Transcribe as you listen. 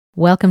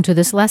Welcome to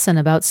this lesson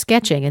about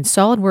sketching in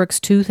SolidWorks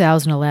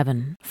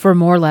 2011. For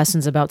more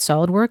lessons about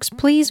SolidWorks,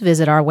 please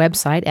visit our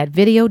website at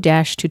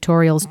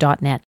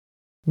Video-Tutorials.Net.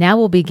 Now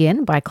we'll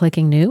begin by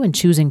clicking New and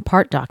choosing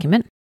Part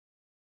Document.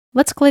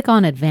 Let's click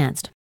on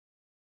Advanced.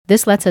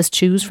 This lets us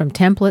choose from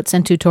templates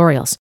and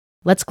tutorials.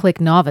 Let's click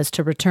Novice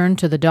to return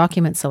to the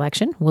document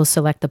selection. We'll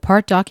select the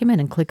part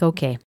document and click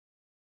OK.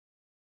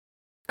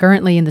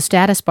 Currently in the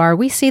status bar,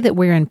 we see that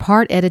we're in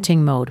part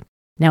editing mode.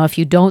 Now, if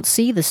you don't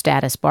see the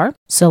status bar,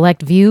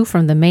 select View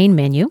from the main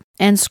menu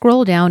and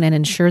scroll down and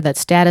ensure that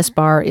status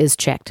bar is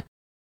checked.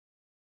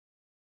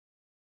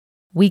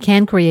 We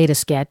can create a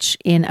sketch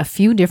in a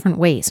few different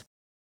ways.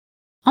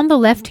 On the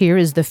left here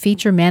is the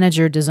Feature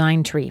Manager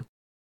design tree.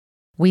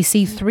 We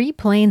see 3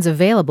 planes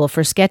available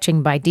for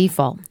sketching by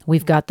default.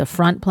 We've got the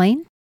front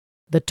plane,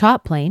 the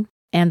top plane,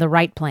 and the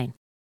right plane.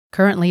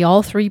 Currently,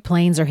 all 3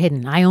 planes are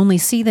hidden. I only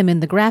see them in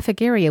the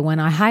graphic area when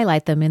I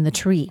highlight them in the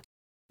tree.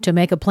 To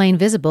make a plane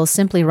visible,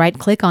 simply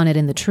right-click on it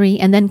in the tree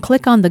and then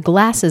click on the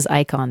glasses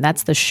icon.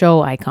 That's the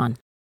show icon.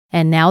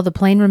 And now the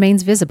plane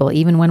remains visible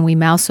even when we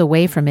mouse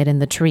away from it in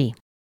the tree.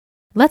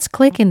 Let's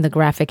click in the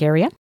graphic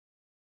area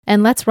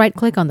and let's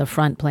right-click on the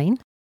front plane.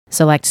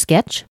 Select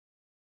Sketch.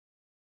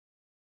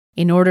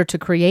 In order to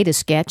create a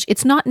sketch,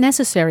 it's not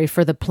necessary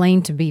for the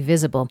plane to be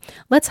visible.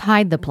 Let's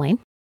hide the plane.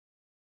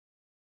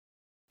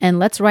 And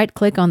let's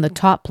right-click on the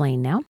top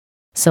plane now.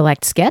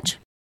 Select Sketch.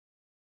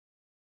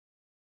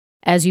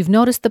 As you've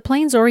noticed, the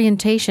plane's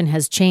orientation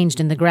has changed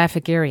in the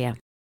graphic area.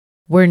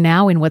 We're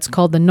now in what's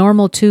called the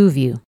Normal To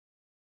view.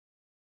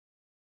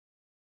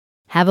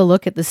 Have a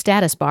look at the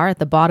status bar at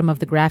the bottom of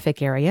the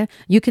graphic area.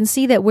 You can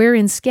see that we're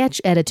in sketch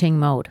editing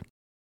mode.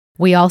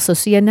 We also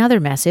see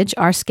another message: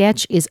 our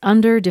sketch is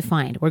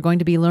underdefined. We're going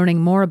to be learning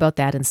more about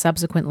that in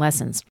subsequent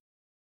lessons.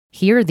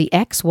 Here are the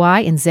X, Y,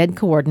 and Z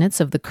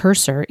coordinates of the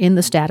cursor in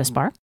the status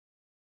bar.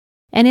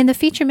 And in the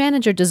Feature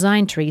Manager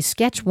design tree,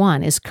 Sketch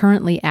 1 is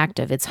currently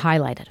active. It's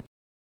highlighted.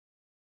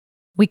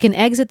 We can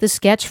exit the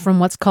sketch from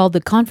what's called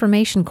the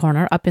confirmation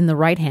corner up in the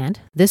right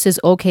hand. This is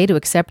OK to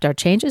accept our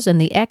changes,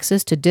 and the X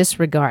is to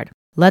disregard.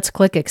 Let's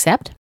click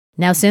Accept.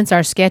 Now, since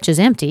our sketch is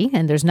empty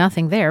and there's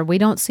nothing there, we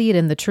don't see it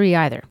in the tree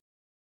either.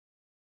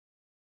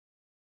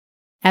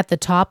 At the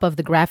top of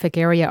the graphic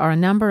area are a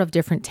number of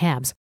different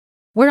tabs.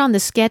 We're on the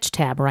Sketch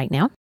tab right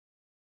now.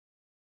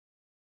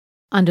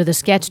 Under the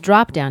Sketch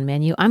drop-down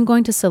menu, I'm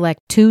going to select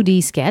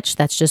 2D Sketch.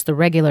 That's just the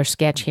regular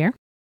sketch here.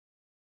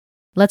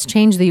 Let's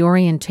change the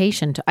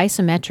orientation to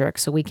isometric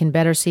so we can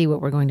better see what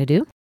we're going to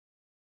do.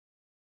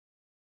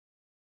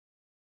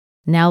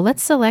 Now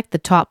let's select the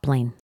top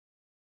plane.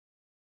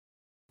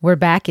 We're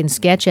back in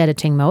sketch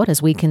editing mode,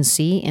 as we can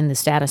see in the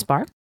status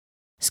bar.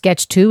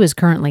 Sketch 2 is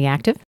currently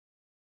active.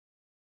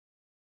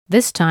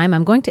 This time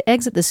I'm going to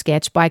exit the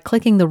sketch by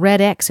clicking the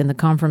red X in the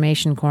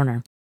confirmation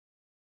corner.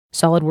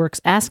 SolidWorks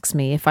asks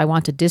me if I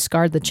want to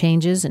discard the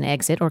changes and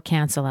exit or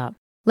cancel out.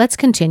 Let's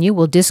continue.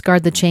 We'll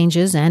discard the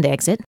changes and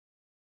exit.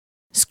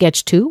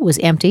 Sketch 2 was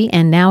empty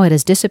and now it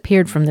has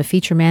disappeared from the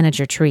Feature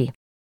Manager tree.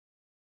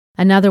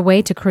 Another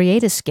way to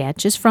create a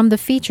sketch is from the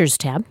Features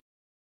tab.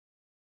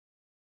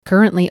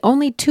 Currently,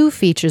 only 2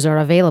 features are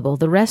available.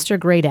 The rest are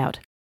grayed out.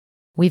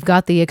 We've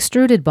got the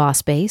extruded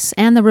boss base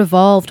and the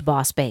revolved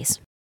boss base.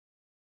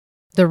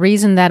 The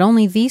reason that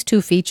only these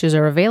 2 features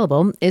are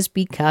available is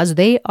because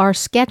they are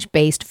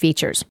sketch-based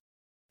features.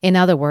 In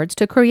other words,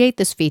 to create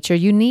this feature,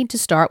 you need to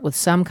start with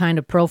some kind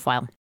of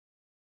profile.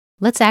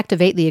 Let's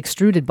activate the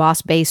Extruded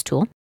Boss Base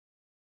tool.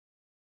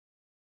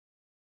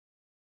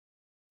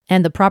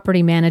 And the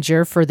Property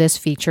Manager for this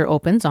feature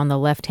opens on the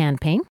left-hand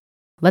pane.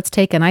 Let's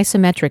take an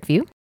isometric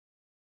view.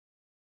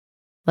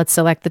 Let's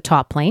select the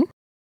top plane.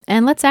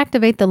 And let's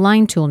activate the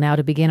Line tool now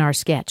to begin our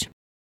sketch.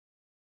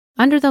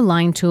 Under the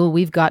Line tool,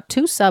 we've got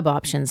 2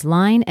 sub-options,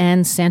 Line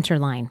and Center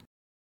Line.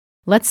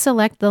 Let's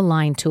select the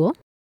Line tool.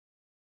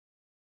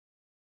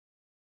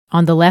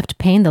 On the left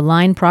pane, the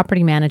Line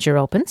Property Manager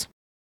opens.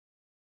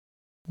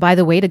 By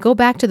the way, to go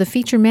back to the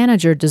Feature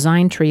Manager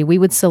design tree, we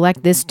would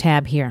select this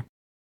tab here.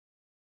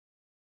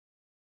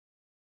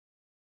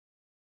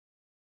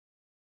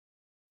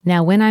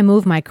 Now, when I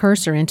move my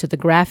cursor into the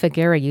graphic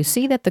area, you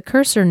see that the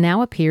cursor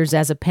now appears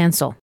as a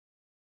pencil.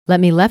 Let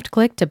me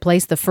left-click to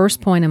place the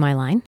first point in my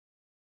line.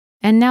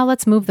 And now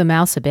let's move the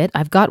mouse a bit.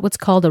 I've got what's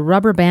called a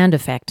rubber band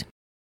effect.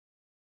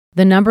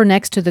 The number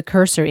next to the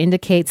cursor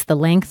indicates the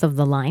length of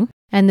the line,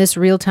 and this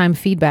real-time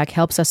feedback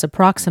helps us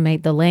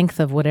approximate the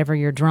length of whatever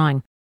you're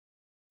drawing.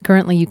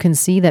 Currently, you can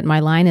see that my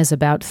line is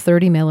about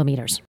 30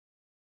 millimeters.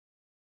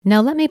 Now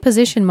let me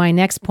position my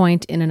next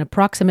point in an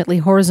approximately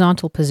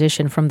horizontal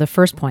position from the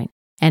first point,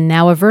 and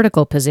now a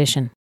vertical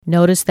position.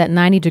 Notice that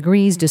 90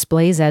 degrees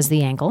displays as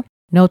the angle.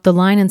 Note the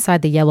line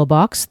inside the yellow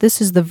box.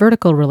 This is the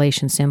vertical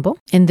relation symbol.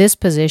 In this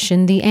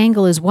position, the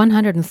angle is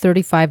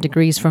 135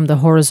 degrees from the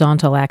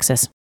horizontal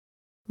axis.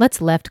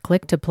 Let's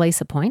left-click to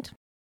place a point.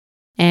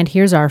 And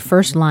here's our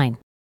first line.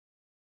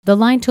 The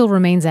Line tool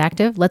remains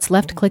active. Let's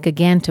left-click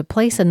again to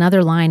place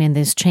another line in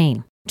this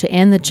chain. To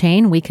end the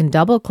chain, we can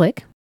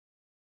double-click,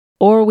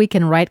 or we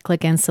can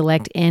right-click and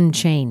select End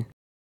Chain.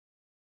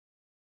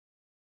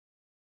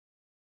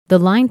 The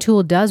line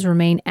tool does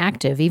remain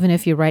active even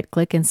if you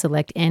right-click and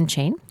select End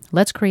Chain.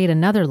 Let's create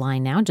another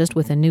line now, just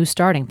with a new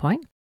starting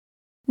point.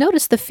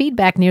 Notice the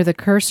feedback near the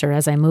cursor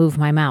as I move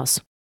my mouse.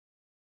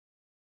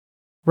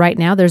 Right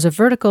now, there's a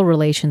vertical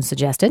relation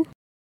suggested.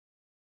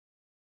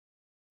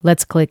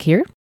 Let's click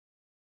here.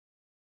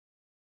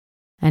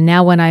 And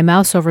now when I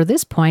mouse over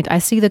this point, I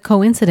see the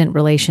coincident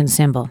relation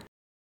symbol.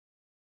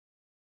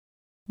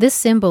 This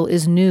symbol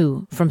is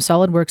new from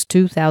SolidWorks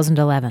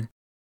 2011.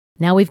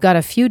 Now we've got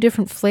a few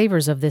different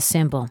flavors of this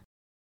symbol.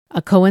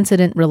 A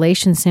coincident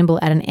relation symbol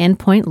at an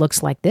endpoint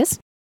looks like this.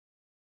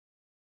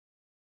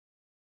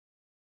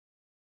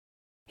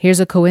 Here's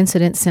a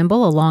coincident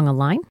symbol along a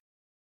line.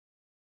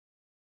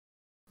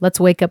 Let's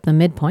wake up the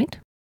midpoint.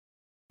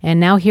 And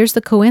now here's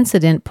the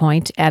coincident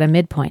point at a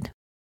midpoint.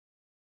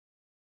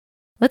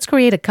 Let's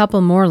create a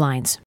couple more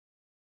lines.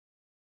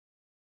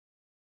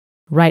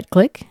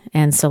 Right-click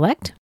and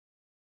select.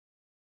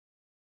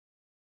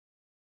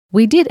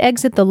 We did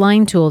exit the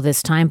line tool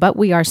this time, but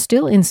we are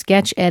still in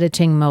sketch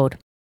editing mode.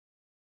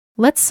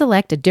 Let's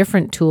select a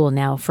different tool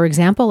now, for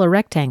example, a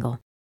rectangle.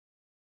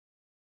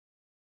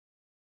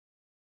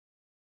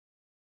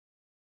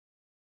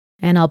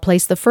 And I'll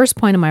place the first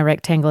point of my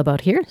rectangle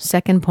about here,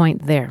 second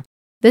point there.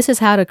 This is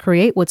how to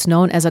create what's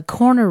known as a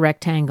corner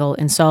rectangle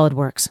in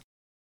SolidWorks.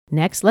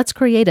 Next, let's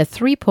create a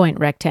 3-point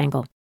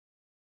rectangle.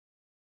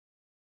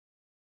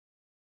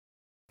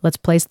 Let's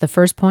place the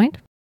first point,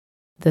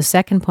 the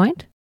second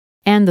point,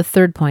 and the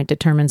third point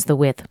determines the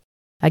width.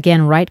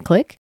 Again,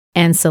 right-click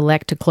and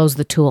select to close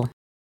the tool.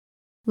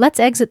 Let's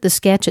exit the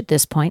sketch at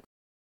this point.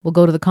 We'll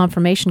go to the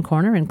confirmation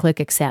corner and click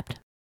Accept.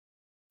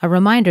 A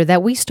reminder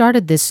that we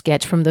started this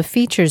sketch from the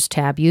Features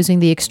tab using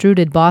the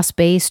Extruded Boss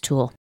Base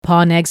tool.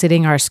 Upon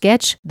exiting our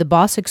sketch, the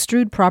Boss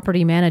Extrude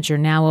Property Manager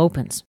now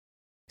opens.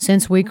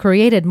 Since we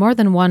created more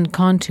than one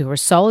contour,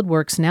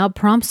 SolidWorks now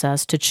prompts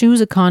us to choose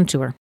a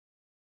contour.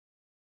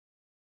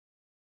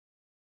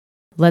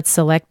 Let's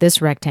select this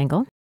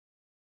rectangle.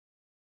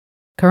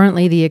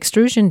 Currently, the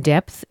extrusion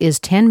depth is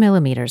 10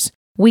 millimeters.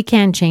 We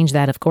can change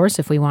that, of course,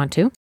 if we want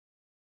to.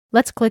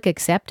 Let's click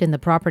Accept in the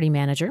Property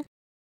Manager.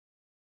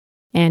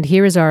 And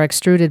here is our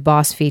Extruded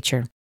Boss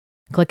feature.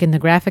 Click in the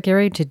graphic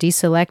area to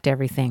deselect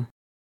everything.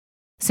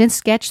 Since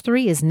Sketch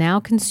 3 is now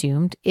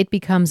consumed, it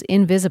becomes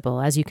invisible.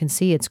 As you can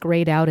see, it's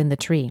grayed out in the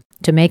tree.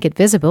 To make it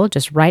visible,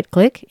 just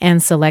right-click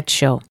and select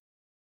Show.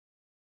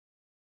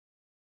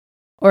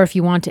 Or if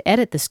you want to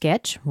edit the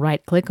sketch,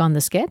 right-click on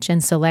the sketch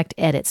and select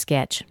Edit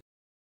Sketch.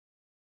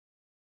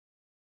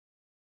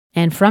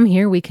 And from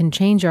here, we can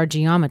change our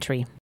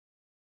geometry.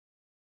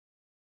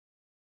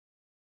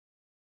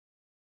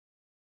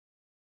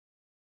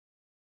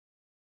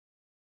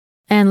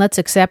 And let's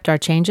accept our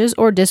changes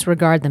or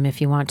disregard them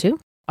if you want to.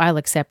 I'll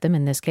accept them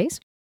in this case.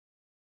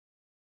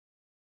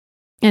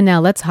 And now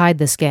let's hide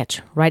the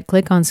sketch.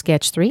 Right-click on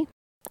Sketch 3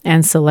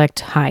 and select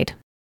Hide.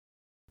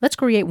 Let's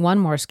create one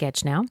more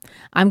sketch now.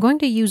 I'm going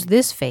to use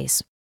this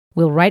face.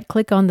 We'll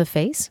right-click on the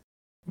face.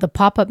 The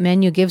pop-up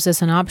menu gives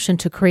us an option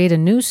to create a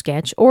new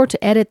sketch or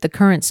to edit the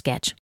current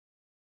sketch.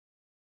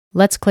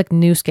 Let's click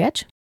New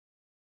Sketch.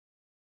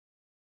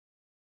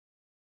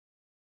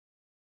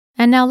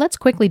 And now let's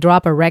quickly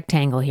drop a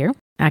rectangle here.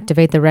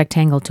 Activate the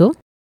Rectangle tool.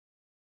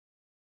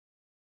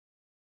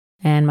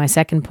 And my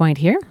second point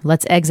here,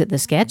 let's exit the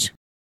sketch.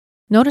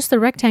 Notice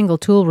the Rectangle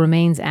tool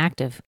remains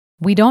active.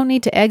 We don't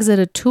need to exit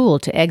a tool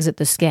to exit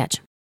the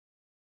sketch.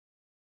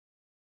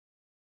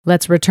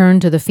 Let's return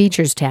to the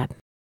Features tab.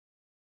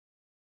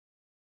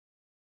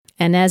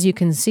 And as you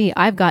can see,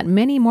 I've got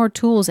many more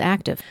tools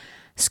active.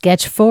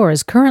 Sketch 4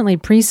 is currently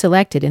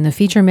pre-selected in the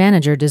Feature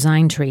Manager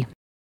design tree.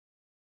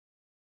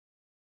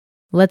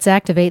 Let's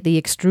activate the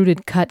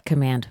Extruded Cut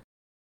command.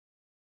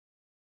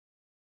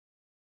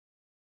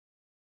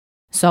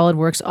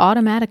 SolidWorks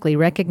automatically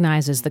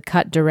recognizes the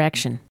cut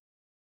direction.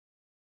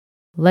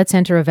 Let's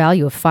enter a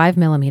value of 5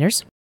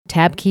 millimeters,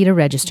 tab key to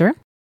register,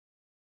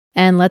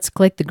 and let's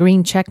click the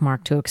green check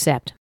mark to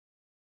accept.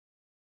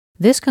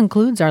 This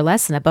concludes our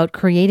lesson about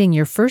creating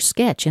your first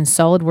sketch in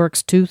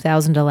SolidWorks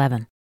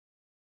 2011.